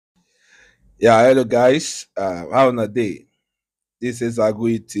Yeah, hello guys. How on a day? This is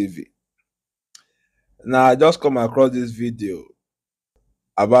Agui TV. Now I just come across this video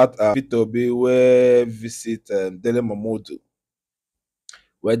about Peter B where visit Dele Momodu.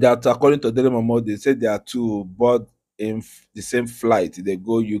 Where that according to Dele Momodu, they said they are two board in the same flight. They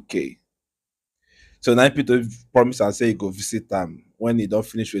go UK. So now Peter promise and say he go visit them when he don't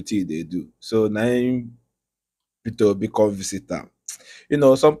finish what they do. So now Peter B come visit them.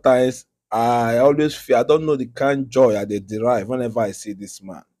 Sometimes I always feel I don't know the kind of joy I they derive whenever I see this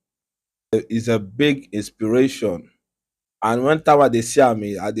man. Is a big inspiration. And when time they see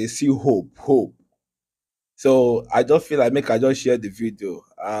me, they see hope. So I just feel like make I just share the video.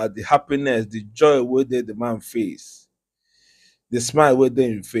 The happiness, the joy where the man face, the smile where they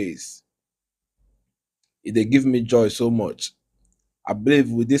in face. They give me joy so much. I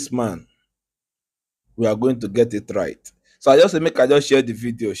believe with this man, we are going to get it right. So I just say make I just share the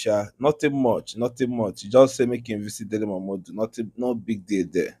video, Sha. Nothing much, nothing much. Just say make him visit Dele Momodu. Nothing, no big deal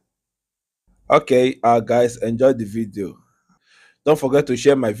there. Okay, guys, enjoy the video. Don't forget to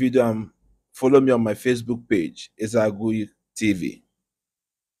share my video and follow me on my Facebook page, Agui TV.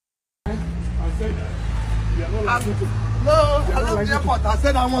 No, I left the airport. I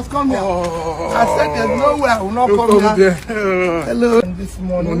said I must come here. I said there's no way I will not come here. Hello. This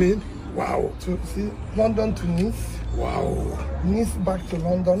morning. Wow. To see London to Nice. Wow. Nice back to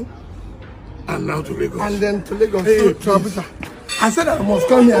London. And now to Lagos. And then to Lagos. Hey, to Abuja. I said I must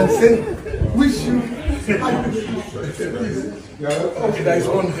come here and say, wish you. Okay, there is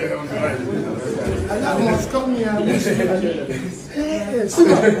one there on the right. I must come here and wish you. Yes.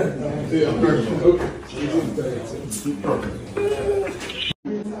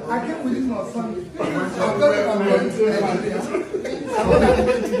 I can't believe my family. I'm going to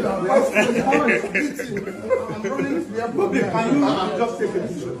just take a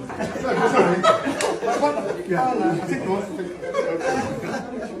picture.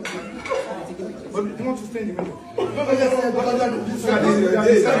 But you want to stay in the middle?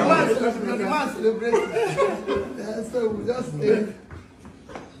 The man celebrates. So we just stay.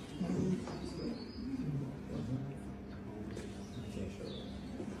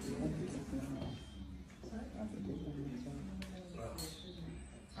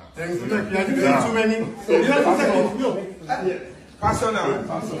 Thanks. You are doing too many. You have to take it. No. Passion now.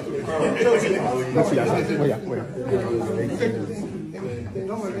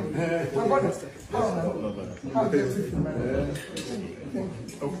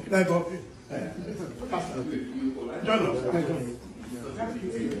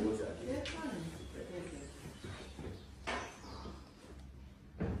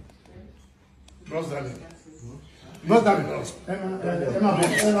 Not that enough.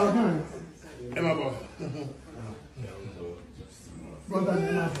 Emma Bob.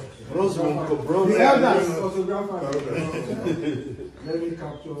 Bros. The elders. Let me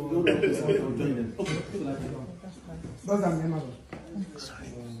capture.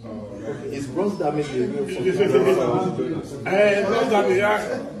 Is bronze damage the real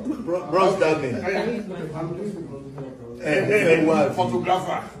bronze damage?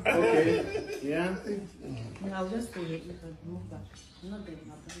 Photographer. Okay. Yeah. I'll just say it. Move back. Not there.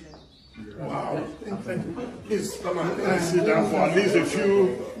 Wow. Please come and sit down for at least a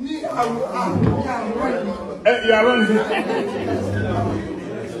few. You are running.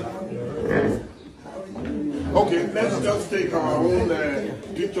 Okay, let's just take our own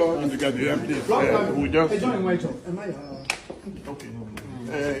picture together here, please. We just. Okay.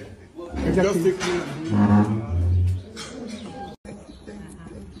 Just take.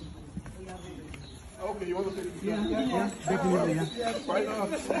 Okay, you want to take it? Yeah. Definitely. Why not?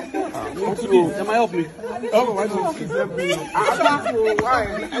 Am I helping? Oh, why not? Why?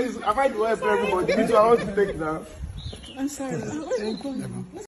 Have I do help everybody? I want to take now. I'm sorry.